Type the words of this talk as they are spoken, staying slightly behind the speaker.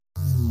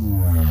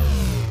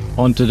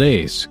On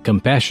today's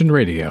Compassion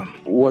Radio.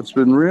 What's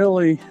been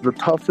really the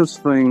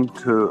toughest thing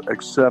to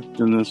accept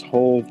in this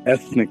whole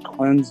ethnic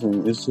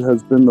cleansing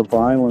has been the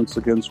violence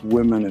against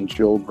women and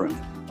children.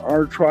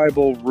 Our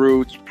tribal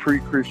roots,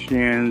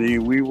 pre-Christianity,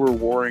 we were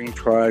warring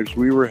tribes,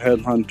 we were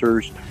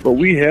headhunters, but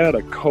we had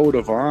a code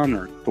of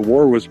honor. The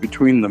war was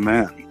between the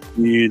men.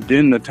 You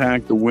didn't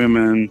attack the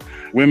women.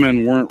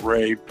 Women weren't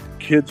raped.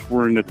 Kids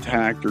weren't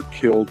attacked or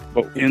killed.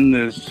 But in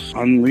this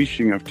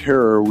unleashing of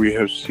terror, we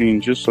have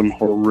seen just some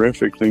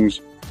horrific things.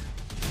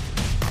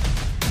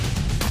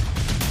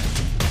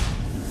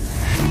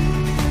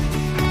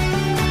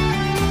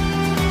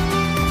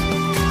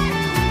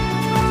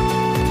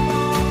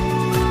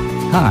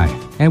 Hi,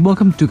 and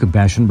welcome to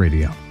Compassion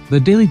Radio,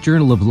 the daily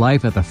journal of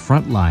life at the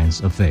front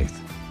lines of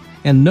faith.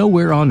 And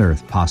nowhere on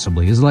earth,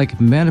 possibly, is like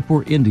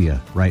Manipur,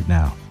 India, right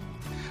now.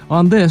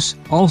 On this,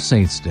 All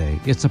Saints' Day,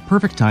 it's a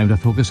perfect time to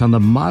focus on the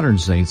modern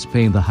saints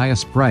paying the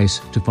highest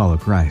price to follow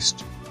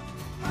Christ.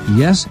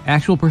 Yes,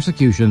 actual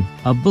persecution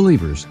of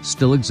believers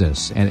still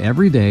exists, and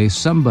every day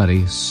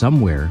somebody,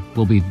 somewhere,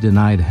 will be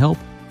denied help,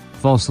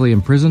 falsely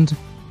imprisoned,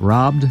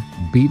 robbed,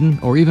 beaten,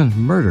 or even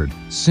murdered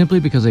simply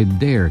because they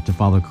dare to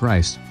follow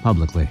Christ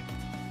publicly.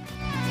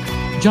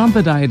 John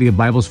Bediety of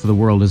Bibles for the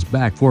World is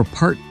back for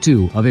part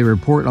 2 of a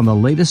report on the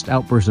latest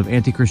outburst of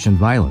anti-Christian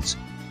violence,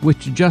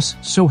 which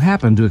just so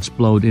happened to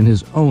explode in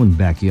his own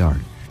backyard.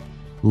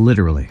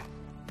 Literally.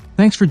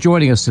 Thanks for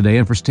joining us today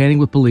and for standing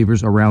with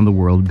believers around the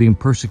world being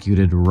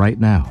persecuted right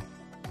now.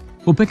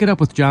 We'll pick it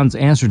up with John's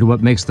answer to what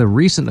makes the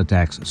recent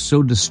attacks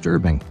so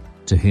disturbing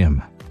to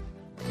him.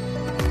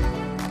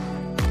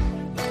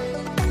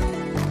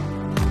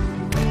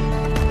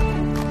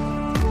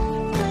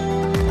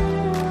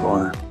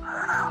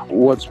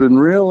 What's been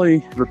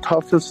really the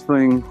toughest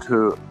thing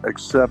to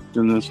accept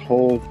in this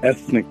whole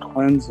ethnic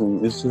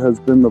cleansing has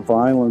been the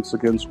violence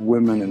against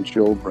women and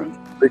children.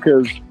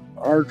 Because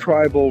our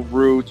tribal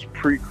roots,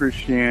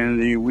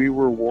 pre-Christianity, we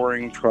were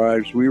warring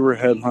tribes, we were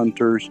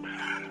headhunters,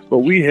 but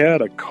we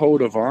had a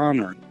code of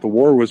honor. The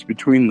war was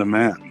between the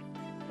men.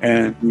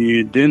 And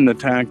you didn't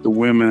attack the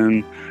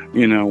women.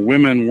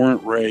 Women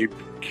weren't raped.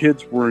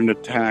 Kids weren't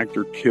attacked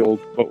or killed.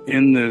 But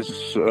in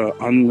this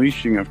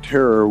unleashing of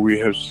terror, we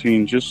have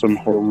seen just some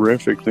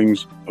horrific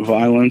things,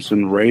 violence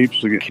and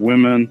rapes against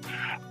women,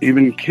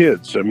 even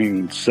kids.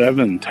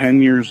 7,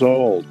 10 years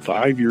old,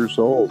 5 years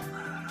old,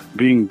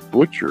 being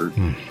butchered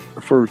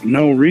for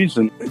no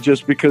reason,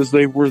 just because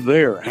they were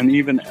there, and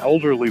even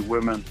elderly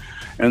women.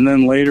 And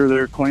then later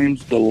there are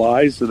claims, the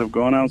lies that have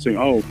gone out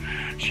saying,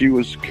 she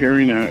was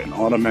carrying an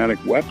automatic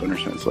weapon or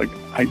something. It's like,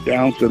 I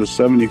doubt that a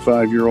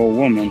 75-year-old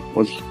woman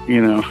was,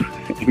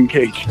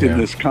 engaged in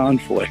this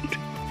conflict.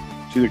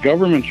 See, the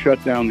government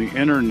shut down the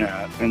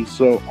internet, and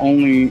so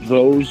only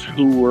those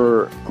who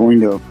were going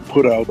to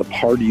put out the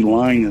party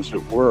line, as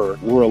it were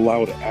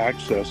allowed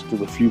access to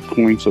the few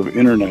points of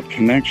internet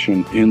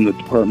connection in the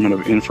Department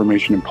of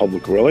Information and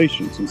Public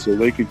Relations. And so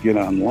they could get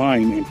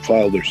online and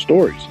file their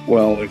stories.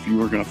 Well, if you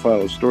were going to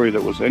file a story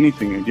that was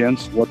anything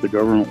against what the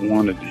government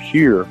wanted to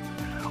hear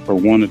or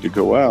wanted to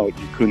go out,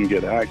 you couldn't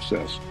get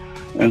access.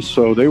 And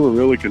so they were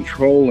really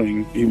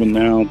controlling, even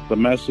now, the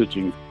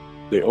messaging.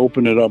 They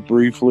opened it up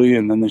briefly,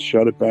 and then they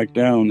shut it back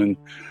down. And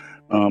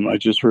I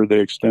just heard they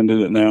extended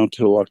it now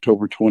till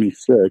October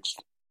 26th,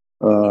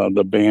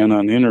 the ban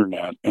on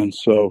internet. And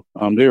so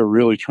they are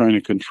really trying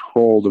to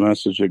control the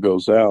message that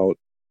goes out.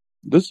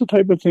 This is the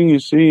type of thing you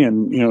see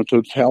in,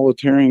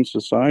 totalitarian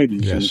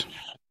societies. Yes.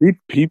 And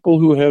people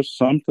who have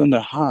something to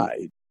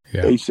hide,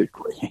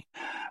 basically.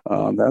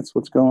 That's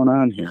what's going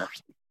on here.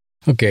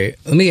 Okay,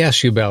 let me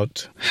ask you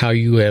about how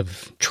you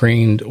have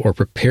trained or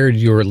prepared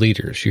your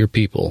leaders, your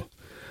people,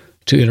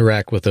 to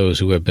interact with those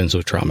who have been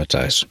so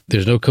traumatized.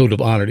 There's no code of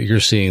honor that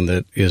you're seeing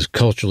that is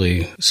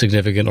culturally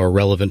significant or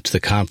relevant to the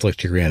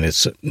conflict you're in.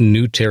 It's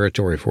new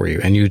territory for you.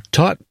 And you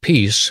taught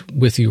peace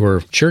with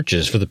your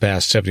churches for the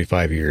past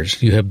 75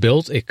 years. You have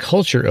built a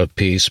culture of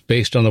peace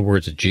based on the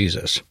words of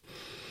Jesus.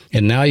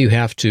 And now you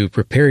have to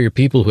prepare your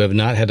people who have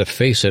not had to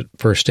face it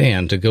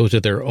firsthand to go to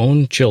their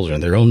own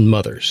children, their own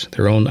mothers,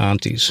 their own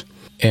aunties,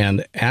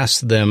 and ask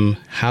them,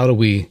 how do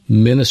we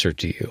minister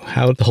to you?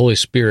 How the Holy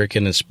Spirit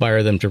can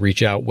inspire them to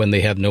reach out when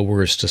they have no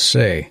words to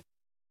say.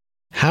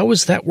 How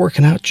is that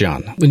working out,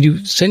 John? When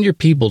you send your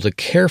people to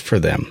care for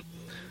them,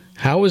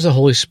 how is the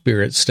Holy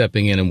Spirit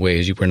stepping in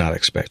ways you were not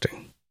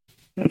expecting?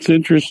 That's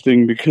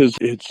interesting because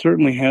it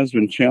certainly has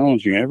been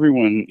challenging.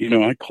 Everyone,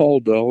 I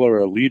called all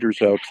our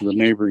leaders out to the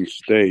neighboring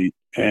state,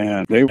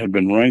 and they had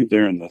been right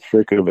there in the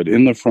thick of it,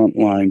 in the front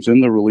lines,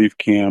 in the relief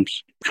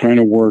camps, trying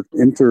to work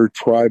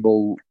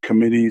intertribal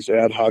committees,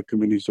 ad hoc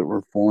committees that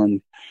were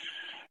formed.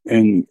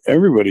 And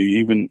everybody,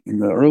 even in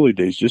the early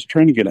days, just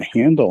trying to get a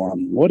handle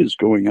on what is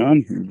going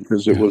on here,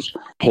 because it was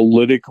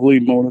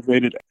politically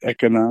motivated,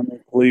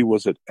 economically,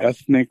 was it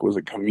ethnic, was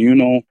it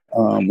communal,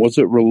 was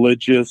it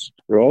religious?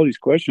 There are all these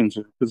questions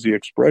because the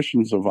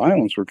expressions of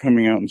violence were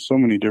coming out in so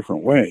many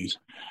different ways.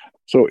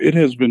 So it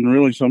has been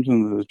really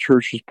something that the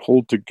church has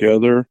pulled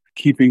together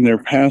keeping their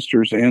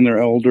pastors and their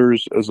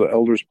elders, as the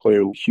elders play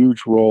a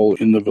huge role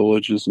in the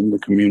villages and the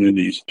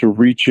communities, to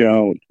reach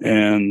out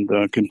and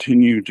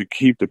continue to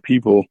keep the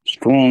people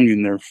strong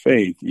in their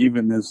faith,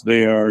 even as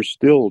they are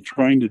still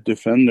trying to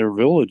defend their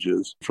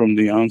villages from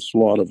the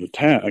onslaught of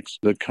attacks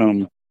that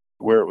come.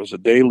 Where it was a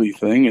daily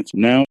thing, it's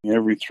now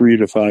every 3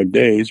 to 5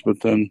 days,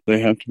 but then they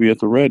have to be at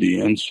the ready.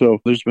 And so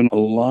there's been a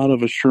lot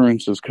of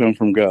assurances come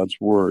from God's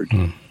word.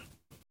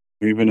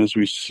 Even as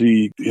we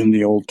see in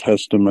the Old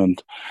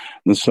Testament,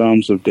 the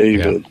Psalms of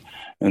David,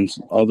 and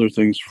other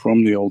things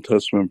from the Old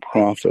Testament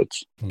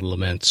prophets.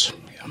 Laments.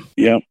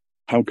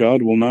 How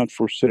God will not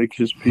forsake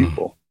his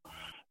people.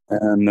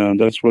 And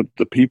that's what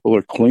the people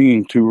are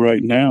clinging to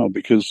right now,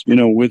 because,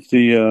 with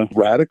the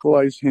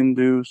radicalized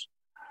Hindus,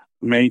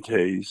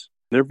 Métis,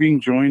 they're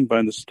being joined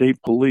by the state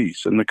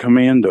police and the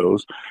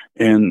commandos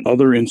and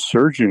other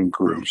insurgent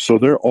groups. So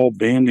they're all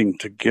banding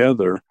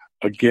together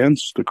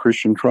against the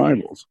Christian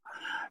tribals.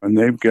 And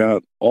they've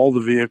got all the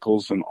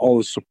vehicles and all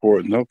the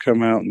support. And they'll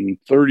come out in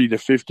 30 to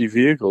 50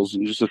 vehicles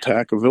and just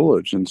attack a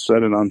village and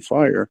set it on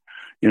fire,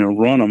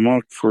 run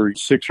amok for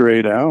 6 or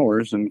 8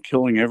 hours and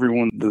killing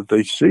everyone that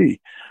they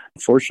see.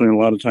 Fortunately, a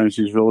lot of times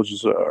these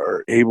villages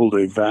are able to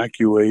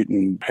evacuate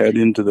and head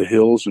into the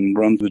hills and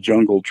run the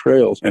jungle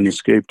trails and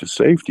escape to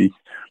safety.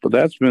 But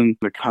that's been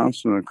the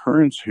constant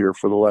occurrence here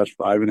for the last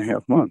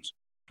 5.5 months.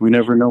 We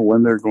never know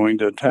when they're going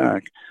to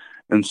attack.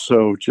 And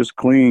so just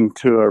clinging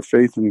to our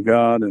faith in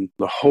God and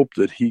the hope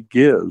that he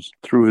gives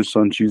through his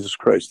son, Jesus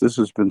Christ, this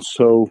has been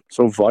so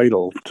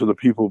vital to the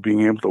people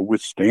being able to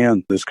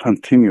withstand this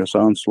continuous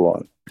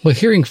onslaught. Well,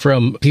 hearing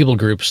from people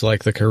groups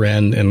like the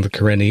Karen and the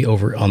Karenni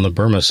over on the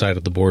Burma side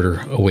of the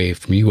border away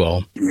from you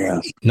all,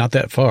 not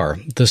that far,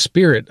 the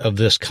spirit of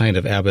this kind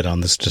of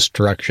Abaddon, this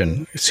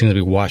destruction, seems to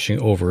be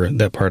washing over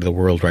that part of the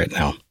world right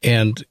now.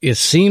 And it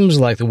seems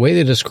like the way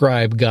they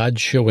describe God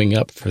showing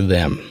up for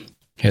them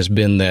has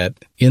been that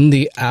in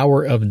the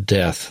hour of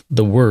death,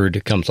 the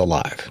word comes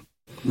alive.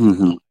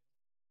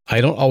 I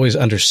don't always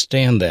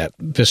understand that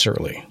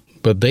viscerally,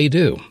 but they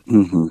do.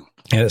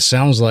 And it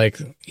sounds like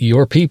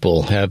your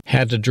people have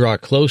had to draw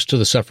close to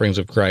the sufferings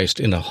of Christ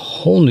in a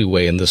whole new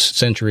way in this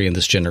century, in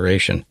this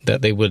generation,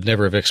 that they would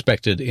never have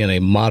expected in a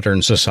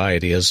modern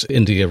society as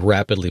India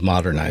rapidly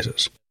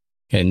modernizes.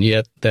 And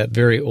yet that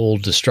very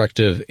old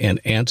destructive and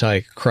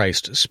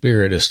anti-Christ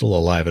spirit is still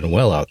alive and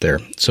well out there,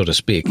 so to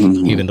speak,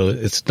 even though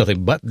it's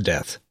nothing but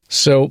death.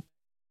 So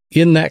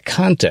in that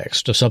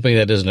context of something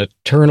that is an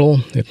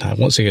eternal, I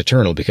won't say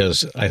eternal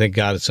because I think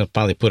God has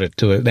finally put it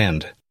to an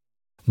end,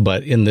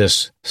 but in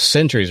this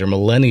centuries or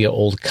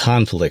millennia-old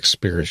conflict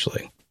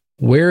spiritually,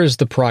 where is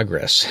the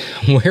progress?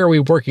 Where are we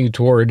working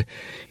toward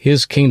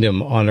his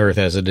kingdom on earth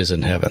as it is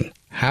in heaven?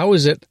 How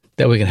is it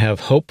that we can have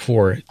hope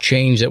for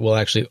change that will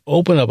actually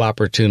open up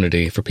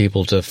opportunity for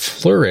people to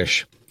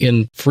flourish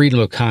in freedom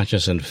of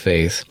conscience and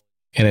faith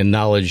and in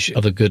knowledge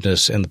of the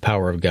goodness and the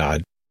power of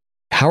God?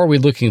 How are we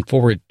looking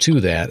forward to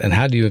that, and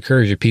how do you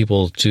encourage your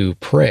people to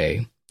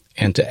pray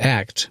and to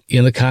act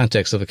in the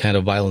context of the kind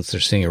of violence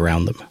they're seeing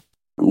around them?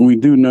 We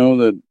do know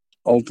that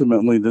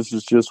ultimately this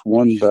is just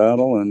one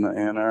battle, and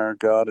our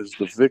God is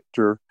the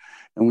victor,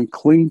 and we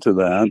cling to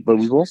that. But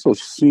we've also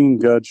seen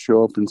God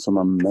show up in some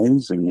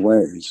amazing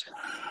ways.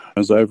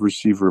 As I've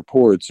received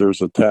reports, there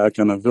was an attack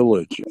on a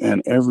village,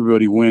 and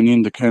everybody went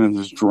into kind of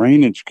this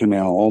drainage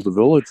canal, all the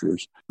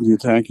villagers, the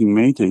attacking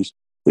Métis.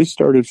 They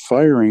started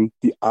firing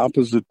the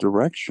opposite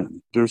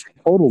direction. There's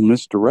total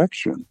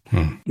misdirection,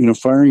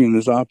 firing in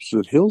this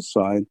opposite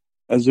hillside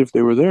as if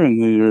they were there,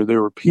 and they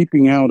were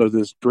peeping out of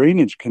this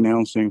drainage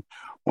canal saying,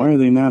 why are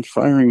they not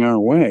firing our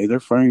way? They're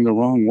firing the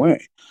wrong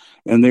way.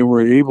 And they were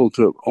able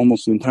to,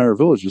 almost the entire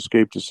village,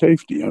 escape to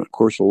safety. And of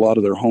course, a lot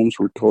of their homes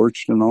were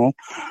torched and all,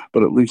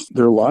 but at least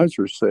their lives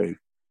were saved.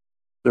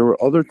 There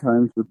were other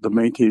times that the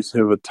Métis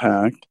have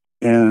attacked,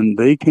 and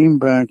they came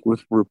back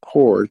with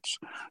reports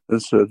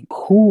that said,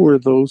 who were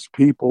those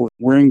people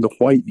wearing the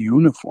white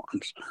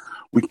uniforms?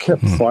 We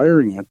kept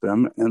firing at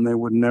them, and they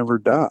would never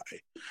die.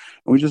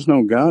 And we just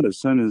know God has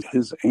sent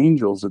his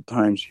angels at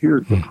times here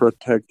to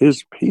protect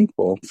his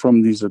people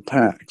from these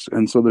attacks.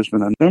 And so there's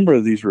been a number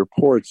of these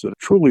reports that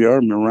truly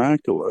are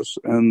miraculous,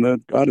 and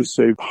that God has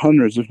saved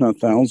hundreds, if not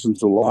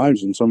thousands, of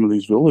lives in some of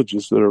these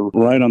villages that are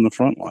right on the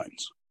front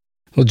lines.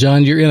 Well,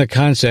 John, you're in a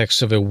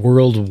context of a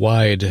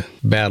worldwide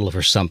battle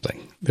for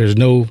something. There's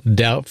no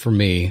doubt for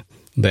me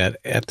that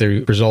at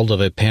the result of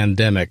a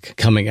pandemic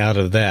coming out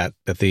of that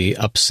the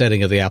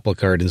upsetting of the apple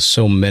cart in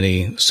so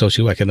many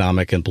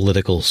socioeconomic and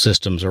political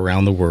systems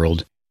around the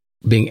world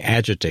being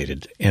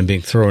agitated and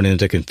being thrown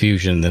into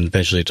confusion and then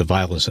eventually to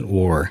violence and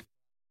war.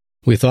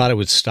 We thought it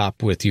would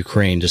stop with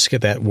Ukraine, just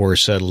get that war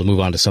settled and move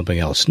on to something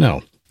else.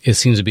 No, it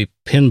seems to be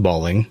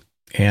pinballing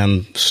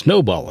and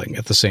snowballing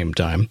at the same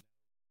time.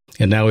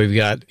 And now we've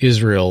got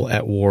Israel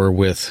at war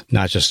with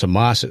not just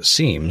Hamas, it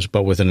seems,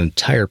 but with an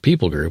entire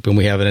people group. And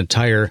we have an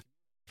entire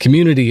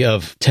community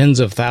of tens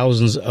of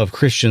thousands of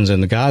Christians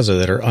in Gaza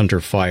that are under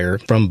fire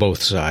from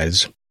both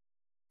sides.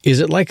 Is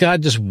it like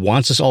God just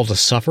wants us all to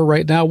suffer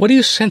right now? What do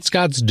you sense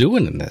God's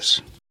doing in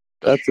this?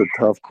 That's a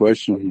tough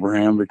question,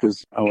 Bram,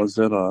 because I was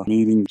at a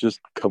meeting just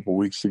a couple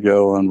weeks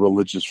ago on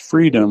religious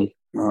freedom.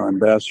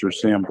 Ambassador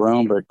Sam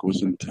Brownback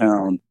was in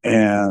town,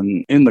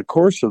 and in the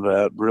course of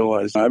that,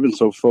 realized I've been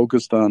so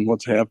focused on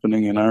what's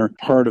happening in our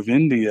part of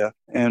India,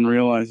 and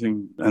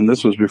realizing, and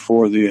this was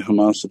before the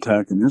Hamas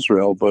attack in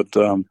Israel, but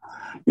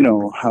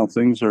how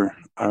things are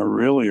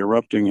really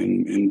erupting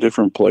in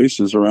different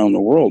places around the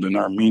world, in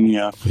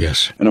Armenia.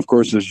 Yes. And of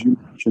course, as you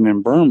mentioned,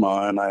 in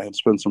Burma, and I had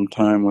spent some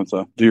time with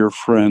a dear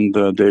friend,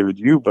 David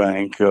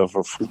Eubank of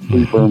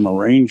Free Burma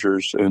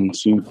Rangers, and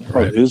seen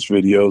his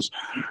videos,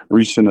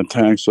 recent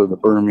attacks of the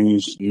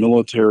Burmese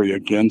military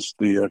against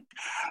the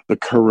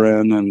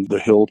Karen and the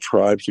hill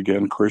tribes,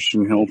 again,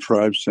 Christian hill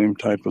tribes, same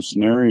type of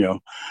scenario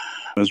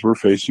as we're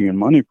facing in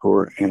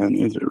Manipur.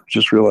 And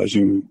just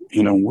realizing,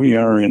 we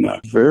are in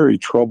a very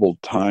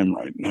troubled time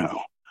right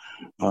now.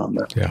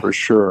 For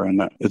sure.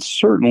 And it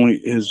certainly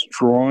is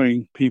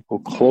drawing people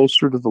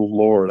closer to the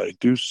Lord. I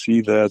do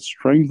see that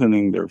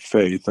strengthening their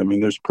faith. I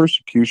mean, there's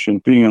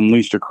persecution being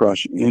unleashed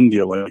across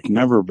India like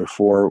never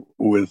before,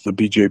 with the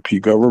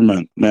BJP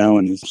government now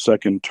in its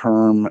second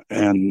term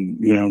and,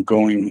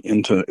 going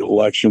into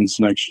elections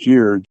next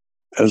year.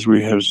 As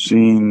we have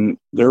seen,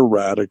 they're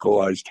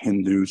radicalized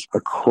Hindus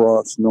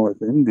across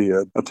North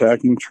India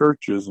attacking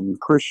churches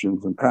and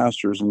Christians and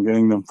pastors and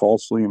getting them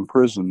falsely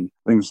imprisoned,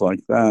 things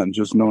like that. And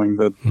just knowing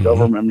that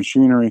government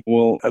machinery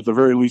will at the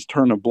very least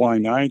turn a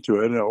blind eye to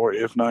it, or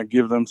if not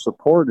give them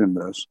support in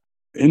this.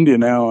 India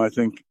now, I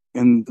think,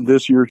 in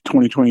this year,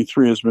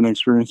 2023, has been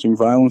experiencing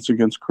violence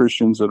against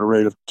Christians at a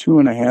rate of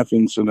 2.5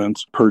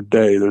 incidents per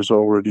day. There's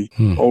already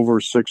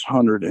over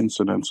 600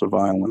 incidents of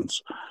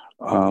violence.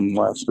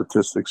 Last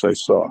statistics I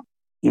saw.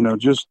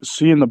 Just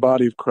seeing the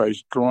body of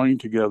Christ drawing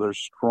together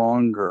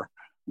stronger,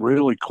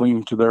 really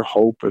clinging to their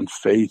hope and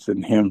faith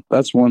in Him.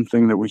 That's one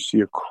thing that we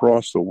see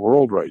across the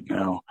world right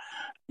now.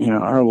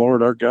 Our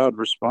Lord, our God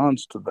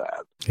responds to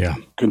that. Yeah.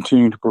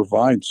 Continuing to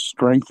provide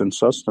strength and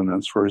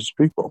sustenance for His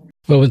people.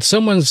 Well, when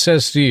someone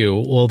says to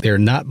you, well, they're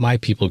not my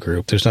people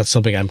group, there's not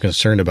something I'm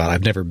concerned about,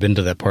 I've never been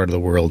to that part of the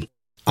world,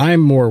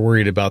 I'm more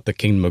worried about the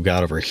kingdom of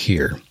God over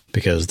here,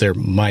 because they're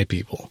my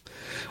people,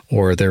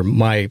 or they're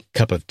my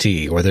cup of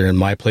tea, or they're in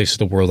my place of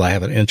the world I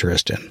have an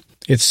interest in.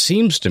 It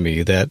seems to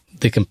me that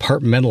the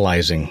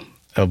compartmentalizing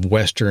of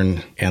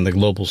Western and the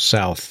global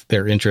South,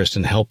 their interest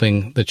in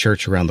helping the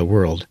church around the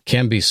world,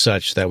 can be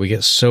such that we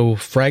get so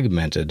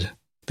fragmented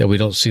that we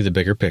don't see the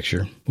bigger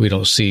picture. We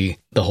don't see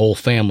the whole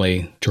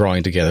family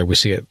drawing together. We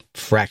see it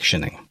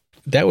fractioning.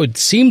 That would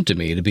seem to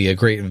me to be a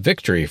great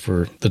victory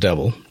for the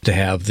devil, to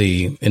have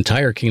the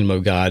entire kingdom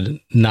of God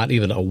not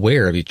even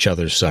aware of each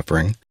other's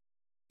suffering,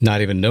 not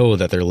even know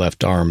that their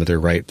left arm or their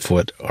right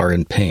foot are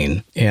in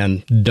pain,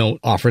 and don't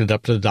offer it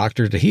up to the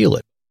doctor to heal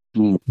it.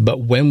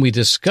 But when we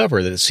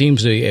discover that it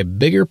seems to be a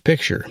bigger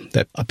picture,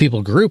 that a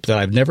people group that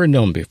I've never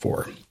known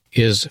before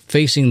is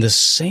facing the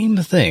same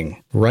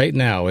thing right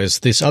now as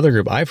this other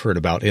group I've heard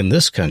about in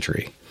this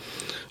country,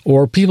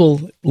 or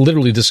people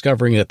literally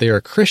discovering that they are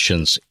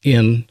Christians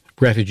in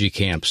refugee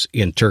camps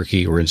in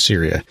Turkey or in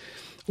Syria,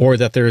 or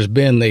that there has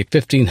been a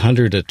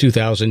 1,500 to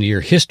 2,000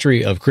 year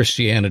history of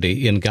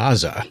Christianity in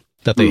Gaza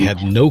that they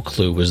had no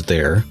clue was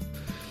there,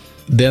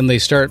 then they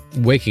start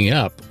waking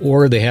up,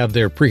 or they have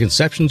their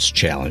preconceptions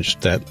challenged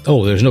that,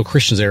 oh, there's no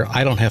Christians there,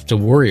 I don't have to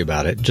worry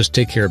about it, just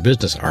take care of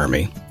business,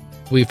 Army.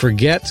 We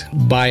forget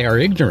by our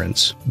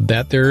ignorance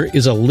that there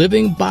is a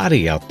living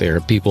body out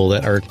there, people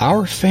that are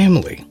our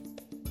family.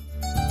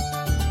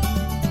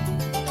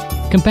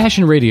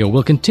 Compassion Radio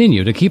will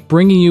continue to keep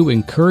bringing you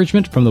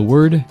encouragement from the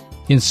Word,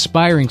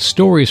 inspiring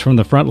stories from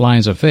the front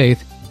lines of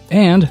faith,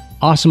 and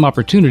awesome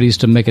opportunities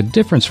to make a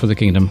difference for the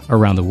kingdom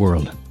around the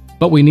world.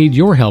 But we need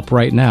your help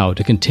right now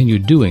to continue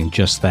doing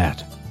just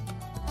that.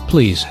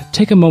 Please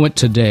take a moment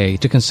today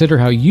to consider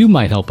how you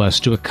might help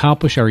us to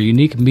accomplish our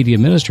unique media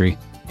ministry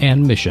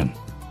and mission.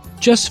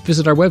 Just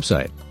visit our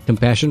website,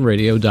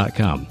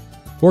 CompassionRadio.com,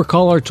 or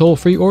call our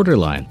toll-free order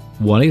line,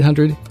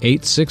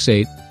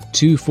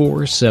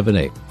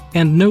 1-800-868-2478.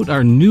 And note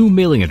our new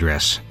mailing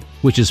address,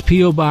 which is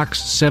P.O.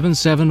 Box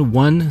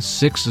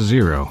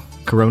 77160,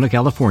 Corona,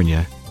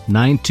 California,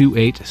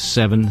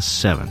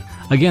 92877.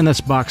 Again,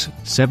 that's Box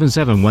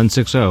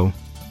 77160,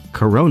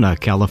 Corona,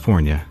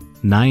 California,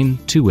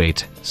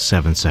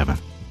 92877.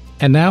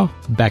 And now,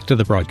 back to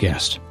the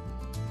broadcast.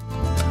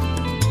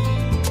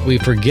 We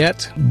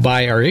forget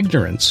by our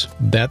ignorance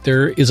that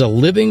there is a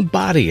living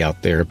body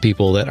out there,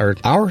 people that are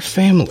our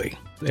family.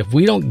 If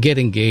we don't get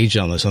engaged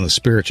on this on the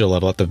spiritual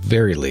level, at the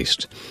very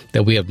least,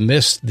 that we have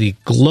missed the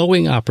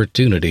glowing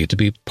opportunity to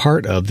be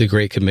part of the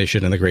Great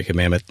Commission and the Great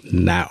Commandment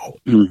now.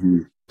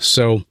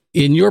 So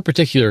in your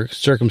particular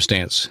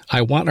circumstance,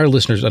 I want our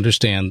listeners to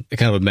understand a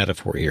kind of a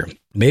metaphor here.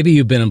 Maybe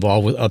you've been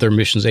involved with other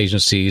missions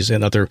agencies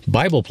and other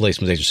Bible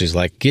placement agencies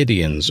like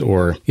Gideon's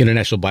or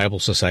International Bible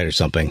Society or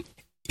something.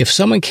 If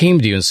someone came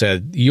to you and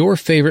said, your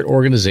favorite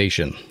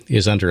organization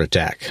is under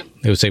attack,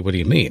 they would say, what do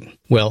you mean?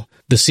 Well,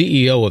 the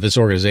CEO of this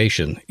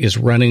organization is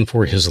running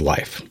for his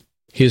life.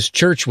 His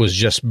church was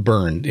just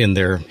burned in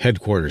their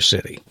headquarters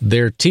city.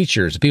 Their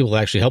teachers, the people who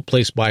actually help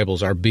place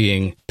Bibles, are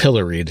being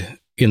pilloried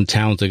in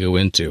town to go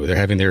into. They're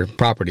having their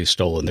property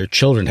stolen. Their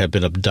children have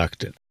been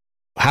abducted.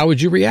 How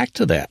would you react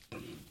to that?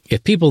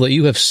 If people that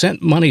you have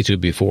sent money to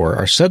before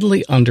are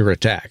suddenly under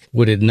attack,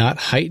 would it not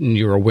heighten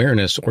your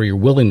awareness or your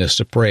willingness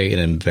to pray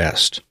and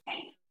invest?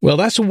 Well,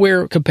 that's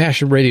where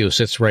Compassion Radio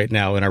sits right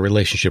now in our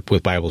relationship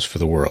with Bibles for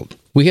the World.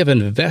 We have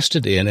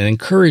invested in and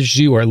encouraged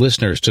you, our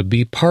listeners, to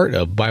be part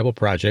of Bible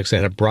projects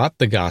that have brought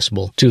the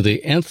gospel to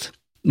the nth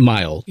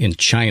mile in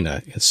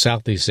China, in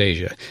Southeast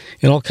Asia,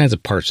 in all kinds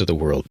of parts of the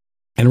world.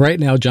 And right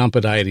now, John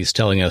Padiaty is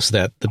telling us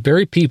that the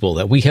very people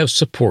that we have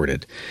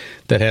supported,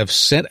 that have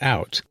sent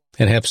out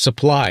and have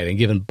supplied and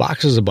given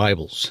boxes of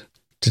Bibles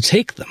to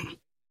take them,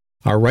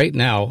 are right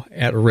now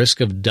at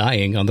risk of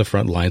dying on the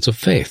front lines of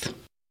faith.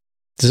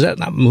 Does that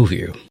not move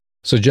you?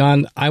 So,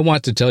 John, I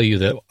want to tell you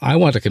that I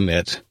want to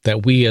commit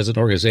that we as an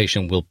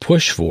organization will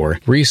push for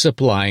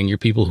resupplying your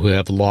people who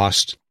have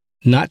lost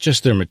not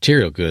just their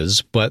material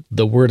goods, but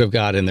the Word of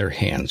God in their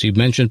hands. You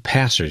mentioned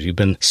pastors. You've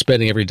been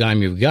spending every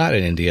dime you've got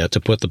in India to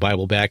put the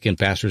Bible back in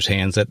pastors'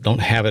 hands that don't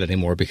have it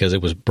anymore because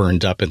it was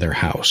burned up in their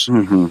house.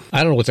 Mm-hmm.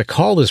 I don't know what to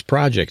call this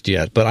project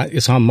yet, but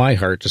it's on my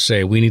heart to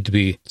say we need to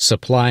be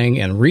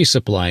supplying and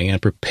resupplying and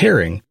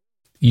preparing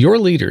your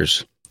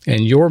leaders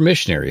and your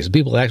missionaries,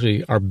 people that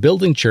actually are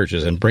building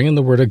churches and bringing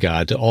the Word of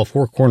God to all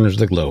four corners of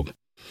the globe,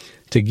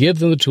 to give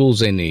them the tools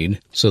they need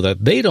so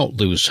that they don't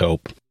lose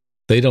hope.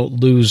 They don't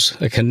lose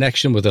a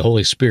connection with the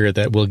Holy Spirit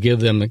that will give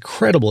them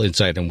incredible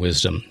insight and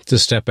wisdom to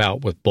step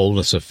out with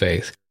boldness of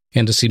faith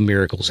and to see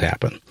miracles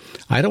happen.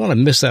 I don't want to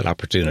miss that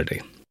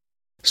opportunity.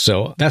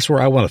 So that's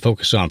where I want to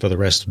focus on for the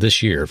rest of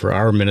this year for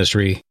our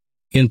ministry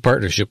in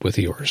partnership with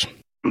yours.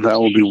 That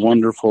will be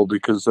wonderful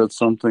because that's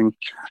something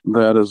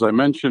that, as I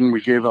mentioned,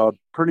 we gave out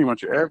pretty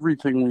much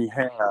everything we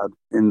had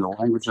in the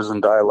languages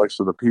and dialects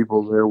of the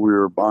people there. We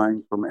were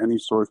buying from any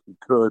source we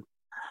could.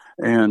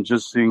 And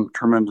just seeing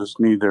tremendous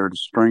need there to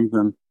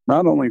strengthen,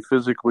 not only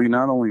physically,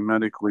 not only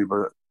medically,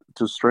 but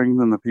to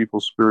strengthen the people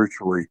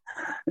spiritually.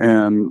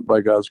 And by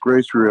God's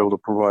grace, we were able to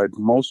provide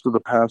most of the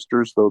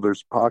pastors, though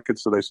there's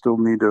pockets that I still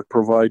need to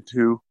provide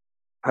to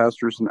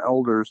pastors and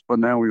elders. But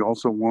now we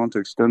also want to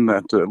extend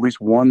that to at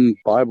least one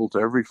Bible to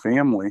every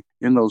family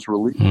in those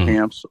relief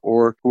camps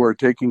or who are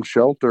taking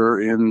shelter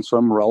in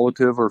some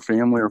relative or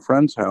family or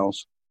friend's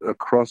house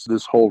across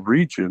this whole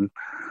region.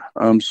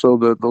 So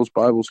that those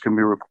Bibles can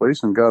be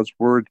replaced and God's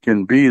Word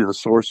can be the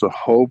source of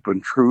hope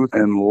and truth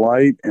and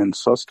light and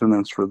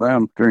sustenance for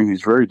them during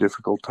these very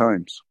difficult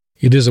times.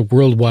 It is a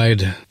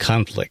worldwide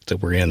conflict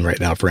that we're in right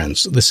now,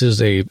 friends. This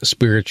is a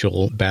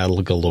spiritual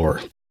battle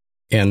galore.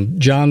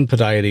 And John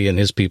Padiaty and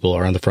his people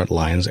are on the front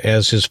lines,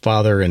 as his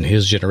father and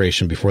his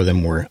generation before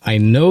them were. I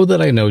know,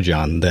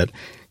 John, that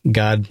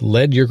God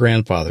led your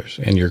grandfathers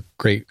and your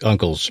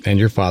great-uncles and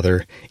your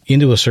father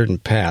into a certain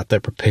path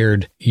that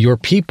prepared your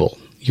people,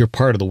 your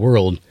part of the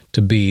world,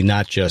 to be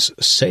not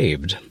just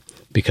saved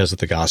because of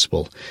the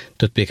gospel,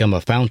 to become a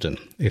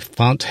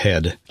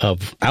fountainhead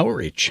of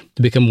outreach,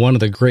 to become one of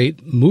the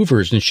great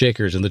movers and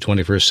shakers in the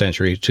 21st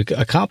century, to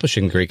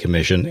accomplishing the Great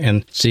Commission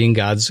and seeing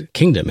God's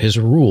kingdom, his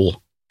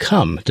rule,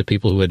 come to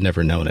people who had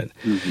never known it.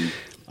 Mm-hmm.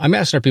 I'm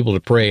asking our people to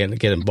pray and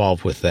get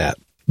involved with that.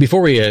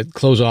 Before we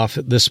close off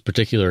this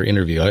particular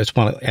interview, I just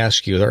want to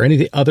ask you, are there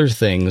any other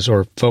things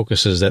or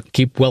focuses that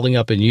keep welling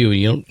up in you and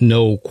you don't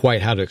know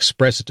quite how to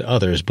express it to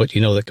others, but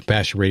you know that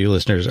Compassion Radio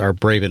listeners are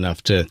brave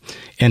enough to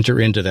enter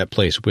into that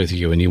place with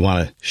you and you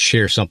want to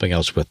share something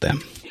else with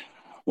them?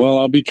 Well,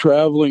 I'll be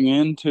traveling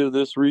into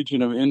this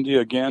region of India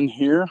again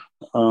here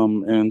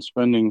and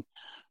spending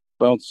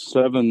about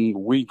 7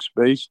 weeks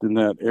based in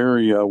that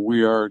area.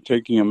 We are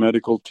taking a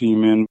medical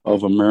team in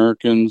of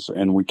Americans,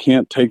 and we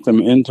can't take them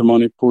into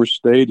Manipur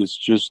State. It's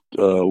just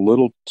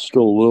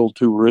still a little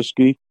too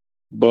risky.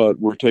 But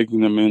we're taking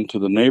them into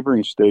the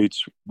neighboring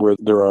states where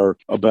there are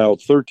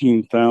about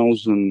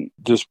 13,000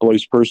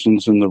 displaced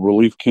persons in the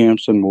relief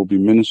camps, and we'll be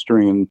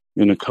ministering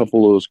in a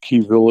couple of those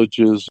key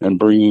villages and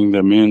bringing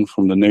them in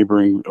from the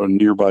neighboring or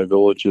nearby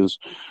villages.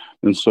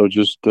 And so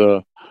just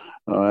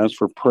ask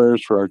for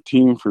prayers for our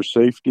team for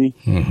safety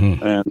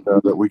and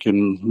that we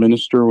can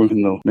minister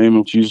in the name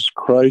of Jesus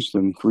Christ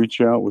and reach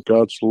out with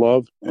God's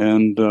love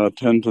and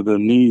tend to the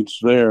needs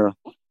there.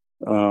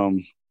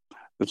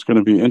 It's going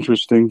to be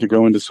interesting to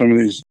go into some of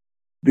these.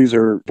 These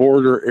are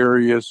border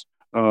areas,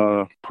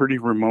 pretty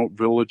remote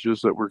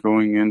villages that we're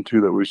going into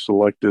that we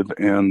selected,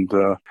 and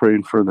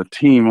praying for the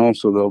team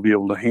also they'll be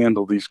able to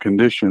handle these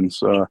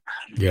conditions.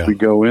 We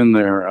go in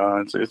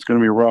there. It's going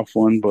to be a rough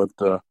one, but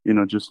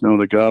just know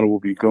that God will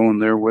be going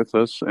there with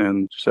us,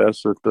 and just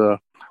ask that the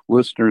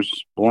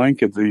listeners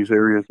blanket these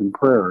areas in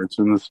prayer. It's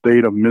in the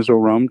state of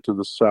Mizoram to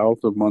the south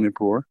of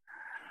Manipur.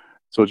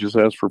 So just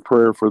ask for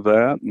prayer for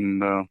that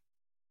and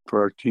for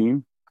our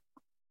team.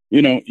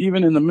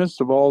 Even in the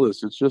midst of all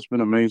this, it's just been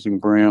amazing,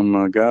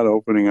 Bram. God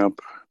opening up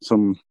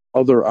some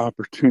other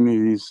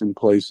opportunities in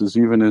places,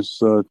 even as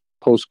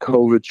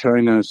post-COVID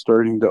China is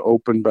starting to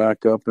open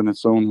back up in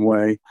its own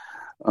way.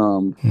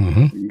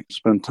 We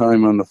spend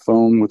time on the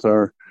phone with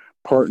our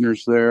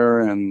partners there,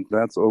 and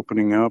that's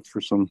opening up for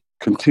some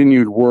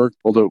continued work.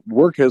 Although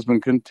work has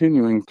been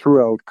continuing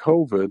throughout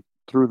COVID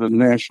through the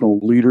national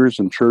leaders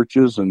and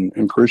churches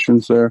and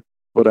Christians there,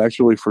 but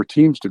actually for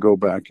teams to go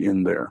back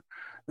in there.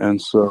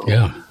 And so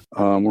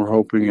we're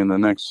hoping in the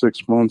next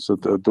 6 months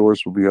that the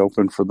doors will be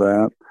open for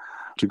that,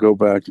 to go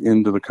back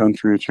into the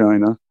country of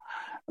China.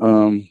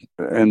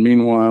 And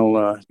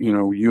meanwhile,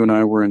 you and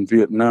I were in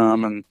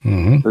Vietnam,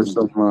 and there's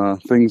some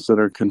things that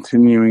are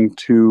continuing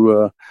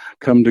to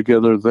come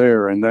together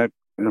there. And that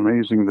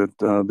amazing that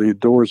the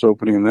doors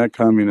opening in that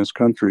communist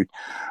country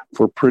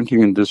for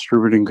printing and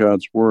distributing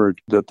God's word,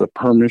 that the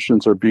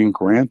permissions are being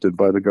granted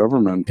by the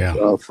government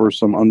for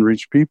some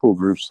unreached people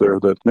groups there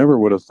that never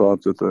would have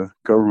thought that the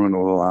government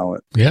will allow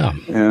it. Yeah.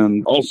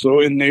 And also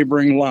in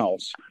neighboring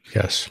Laos.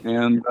 Yes.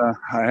 And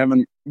I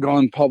haven't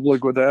gone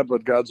public with that,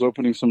 but God's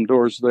opening some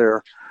doors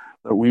there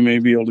that we may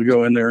be able to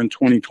go in there in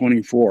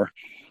 2024.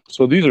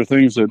 So these are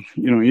things that,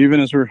 even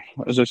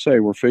as I say,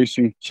 we're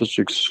facing such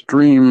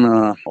extreme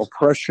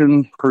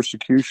oppression,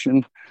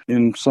 persecution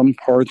in some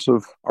parts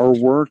of our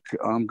work.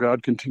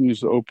 God continues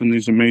to open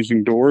these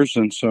amazing doors.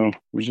 And so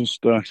we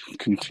just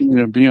continue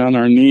to be on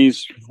our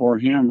knees before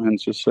him and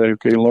just say,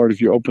 okay, Lord,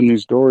 if you open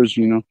these doors,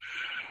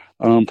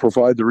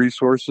 provide the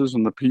resources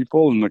and the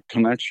people and the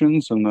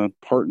connections and the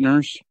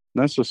partners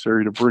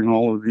necessary to bring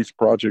all of these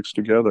projects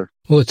together.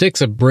 Well, it takes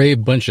a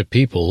brave bunch of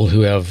people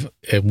who have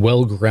a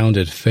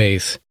well-grounded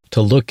faith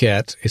to look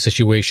at a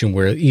situation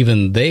where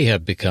even they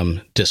have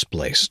become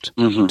displaced,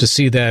 to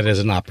see that as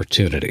an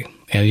opportunity.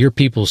 And your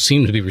people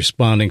seem to be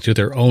responding to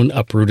their own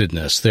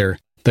uprootedness,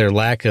 their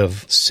lack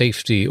of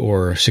safety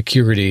or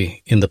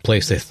security in the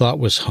place they thought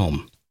was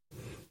home.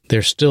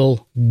 They're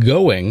still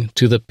going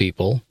to the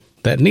people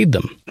that need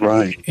them.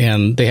 Right.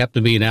 And they have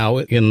to be now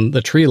in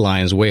the tree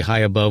lines way high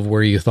above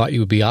where you thought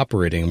you would be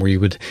operating, where you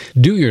would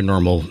do your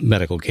normal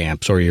medical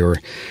camps or your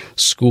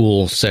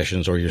school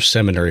sessions or your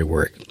seminary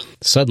work.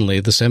 Suddenly,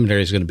 the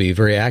seminary is going to be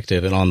very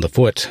active and on the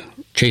foot,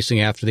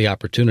 chasing after the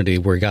opportunity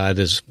where God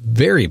is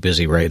very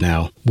busy right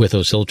now with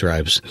those hill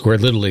tribes who are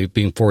literally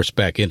being forced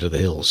back into the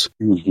hills.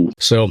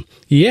 So,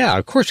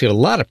 of course, we have a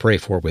lot to pray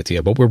for with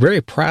you, but we're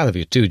very proud of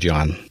you too,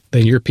 John,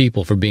 and your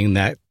people for being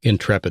that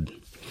intrepid.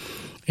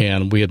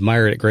 And we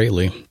admire it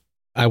greatly.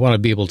 I want to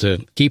be able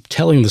to keep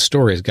telling the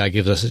stories. God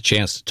gives us a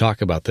chance to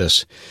talk about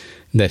this,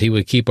 that he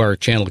would keep our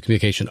channel of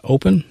communication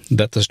open,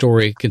 that the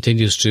story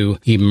continues to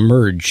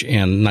emerge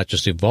and not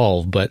just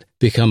evolve, but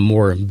become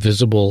more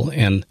visible,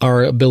 and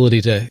our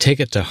ability to take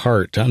it to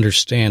heart, to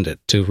understand it,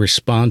 to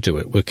respond to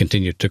it would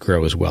continue to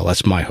grow as well.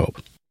 That's my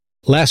hope.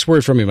 Last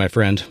word from you, my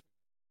friend.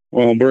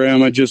 Well,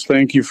 Bram, I just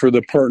thank you for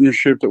the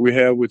partnership that we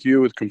have with you,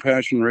 with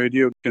Compassion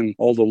Radio, and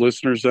all the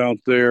listeners out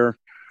there.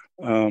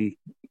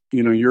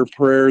 Your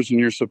prayers and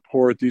your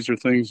support, these are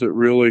things that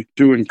really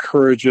do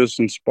encourage us,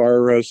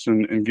 inspire us,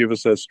 and give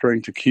us that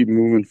strength to keep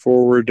moving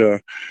forward.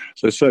 As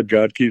I said,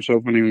 God keeps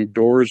opening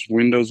doors,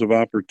 windows of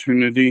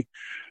opportunity,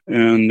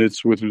 and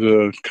it's with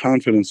the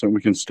confidence that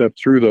we can step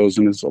through those.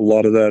 And a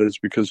lot of that is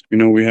because,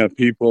 we have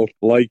people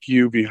like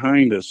you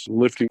behind us,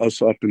 lifting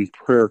us up in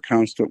prayer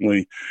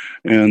constantly.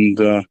 And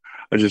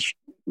I just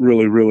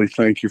really, really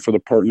thank you for the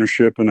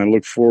partnership, and I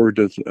look forward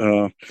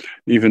to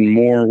even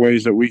more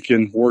ways that we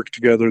can work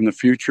together in the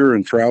future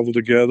and travel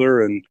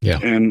together and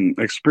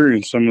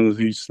experience some of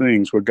these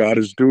things, what God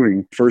is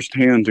doing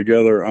firsthand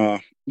together,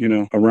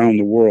 around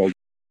the world.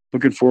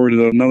 Looking forward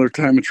to another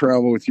time of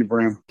travel with you,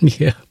 Bram.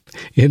 Yeah,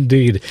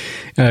 indeed.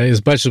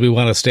 As much as we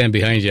want to stand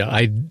behind you,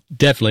 I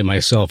definitely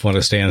myself want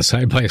to stand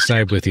side by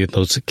side with you in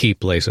those key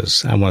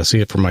places. I want to see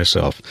it for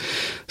myself.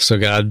 So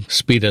God,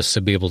 speed us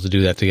to be able to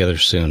do that together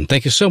soon.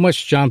 Thank you so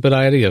much, John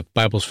Bediety of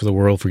Bibles for the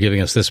World, for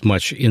giving us this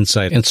much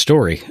insight and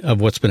story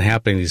of what's been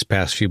happening these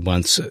past few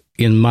months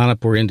in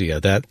Manipur, India,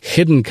 that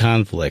hidden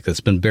conflict that's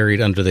been buried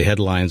under the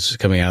headlines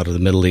coming out of the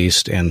Middle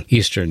East and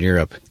Eastern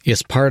Europe.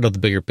 It's part of the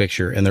bigger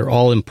picture, and they're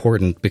all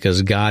important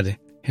because God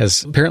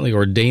has apparently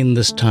ordained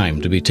this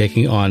time to be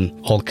taking on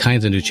all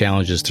kinds of new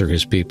challenges through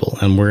his people,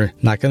 and we're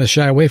not going to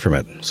shy away from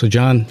it. So,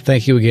 John,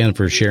 thank you again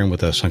for sharing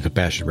with us on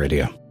Compassion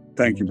Radio.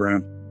 Thank you,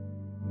 Brian.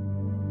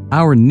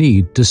 Our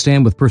need to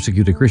stand with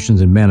persecuted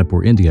Christians in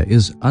Manipur, India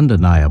is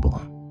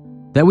undeniable.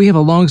 That we have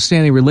a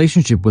long-standing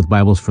relationship with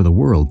Bibles for the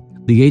World,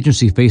 the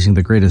agency facing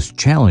the greatest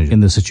challenge in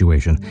this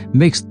situation,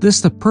 makes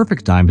this the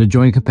perfect time to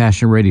join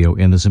Compassion Radio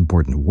in this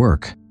important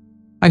work.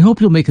 I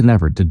hope you'll make an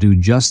effort to do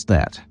just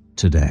that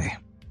today. Day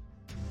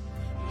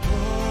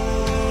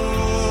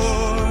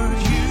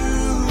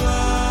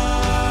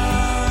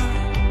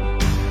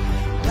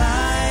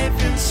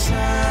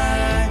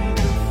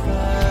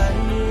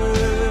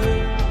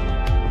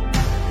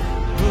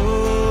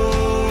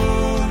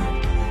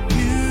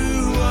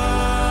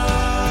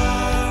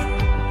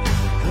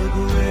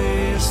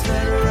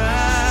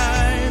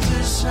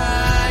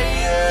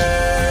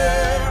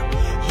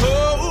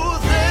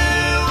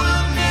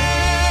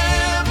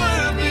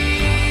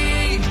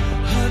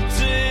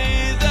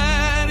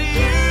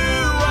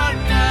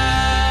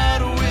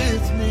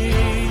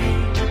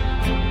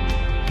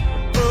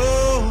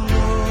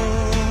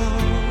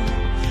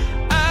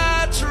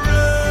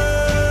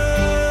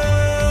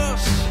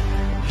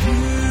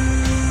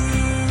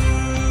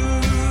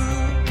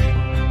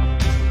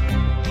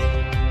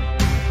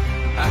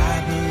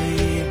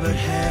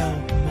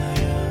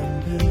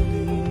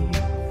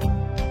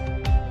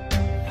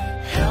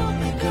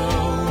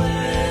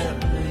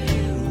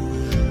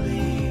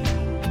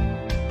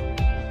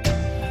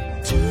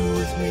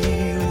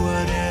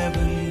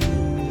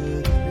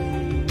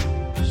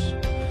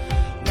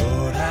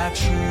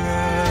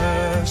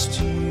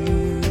trust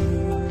you.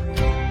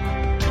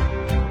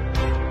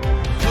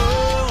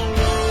 Oh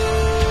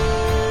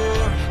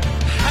Lord,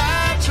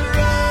 I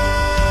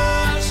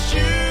trust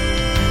you.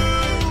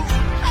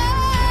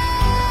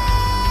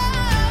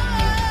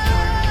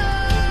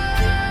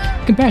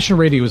 Compassion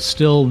Radio is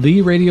still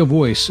the radio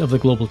voice of the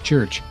global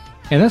church,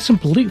 and that's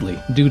completely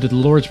due to the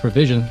Lord's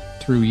provision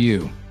through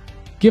you.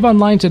 Give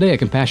online today at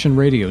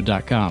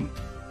CompassionRadio.com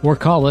or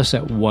call us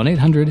at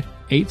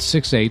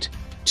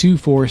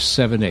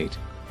 1-800-868-2478.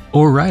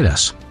 Or write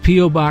us,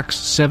 P.O. Box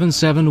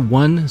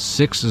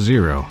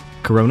 77160,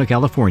 Corona,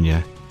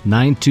 California,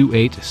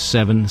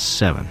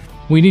 92877.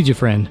 We need you,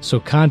 friend, so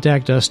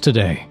contact us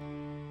today.